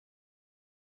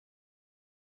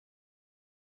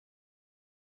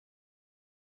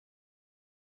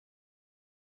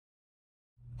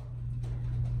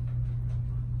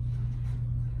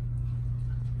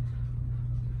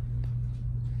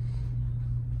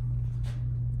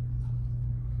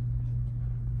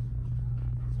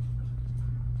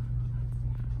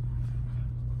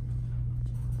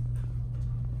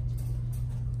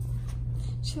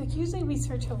She's like, usually we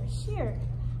search over here.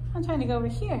 I'm trying to go over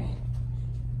here.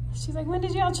 She's like, when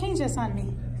did y'all change this on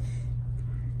me?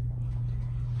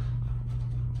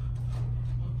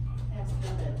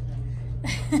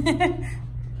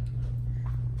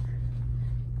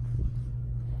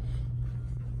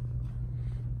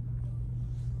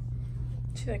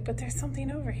 She's like, but there's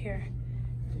something over here.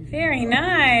 Very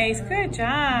nice. Good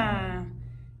job.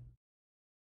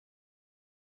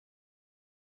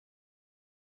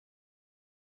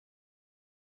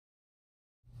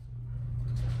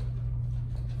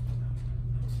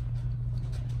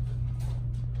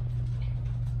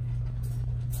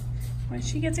 When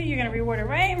she gets it, you're going to reward her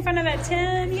right in front of that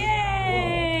 10.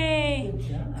 Yay!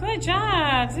 Whoa, good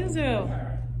job,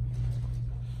 Zuzu.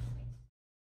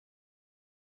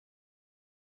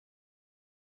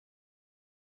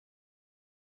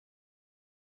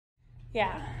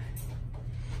 Yeah.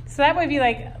 So that would be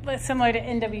like similar to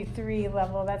NW3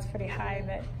 level. That's pretty high,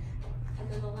 but.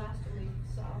 And then the last one we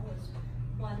saw was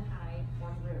one high,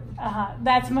 one room.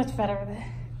 That's much better.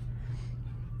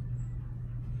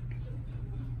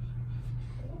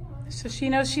 So she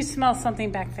knows she smells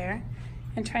something back there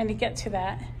and trying to get to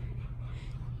that.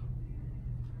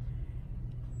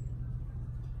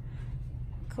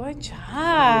 Good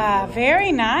job.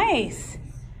 Very nice.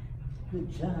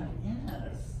 Good job, yes.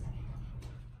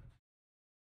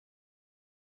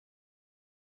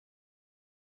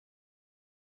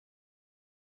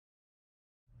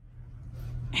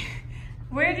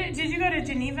 Where did you go to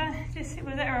Geneva?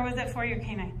 Was it for your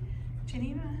canine?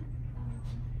 Geneva?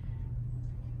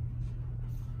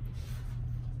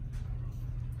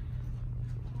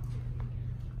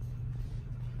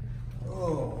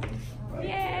 Oh.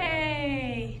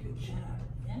 Yay! Good job.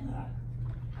 Yeah.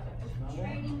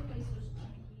 Training place was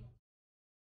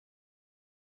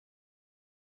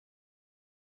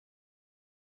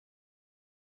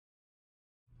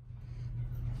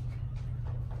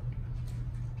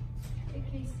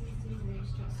very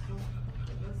stressful.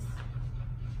 It was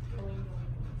going.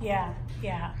 Yeah,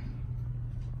 yeah.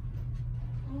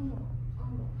 Almost.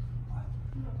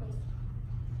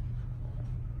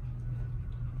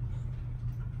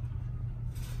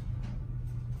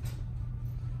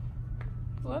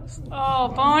 Whoops. Oh,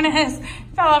 bonus.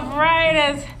 Fell off right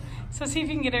as. So see if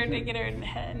you can get her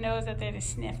nose up there to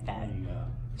sniff that.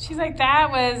 She's like,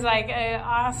 that was like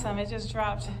awesome. It just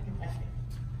dropped.